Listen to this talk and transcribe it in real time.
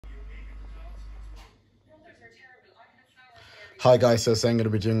Hi guys, so I'm going to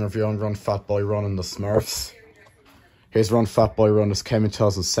be doing a review on Run FatBoy Run in the Smurfs. Here's Run FatBoy Run. This came in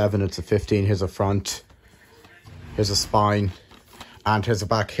 2007. It's a 15. Here's a front. Here's a spine. And here's a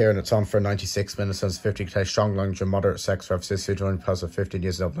back here, and it's on for 96 minutes. And it's 50 k strong lunge and moderate sex reps. This is only past 15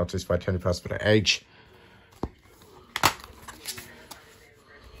 years old, not to by 20 past for the age.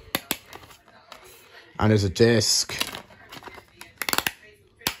 And there's a disc.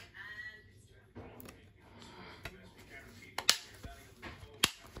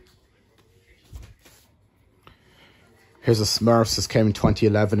 Here's a Smurfs. This came in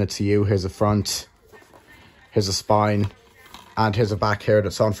 2011. It's a U. Here's a front. Here's a spine. And here's a back here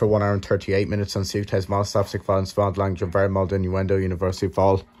that's on for 1 hour and 38 minutes. And see test mild slapstick violence, mild language, very mild innuendo, university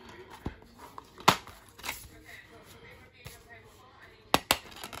fall.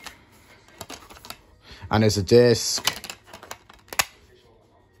 And there's a disc.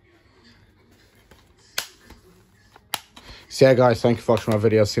 So yeah guys, thank you for watching my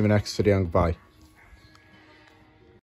video. See you in the next video and goodbye.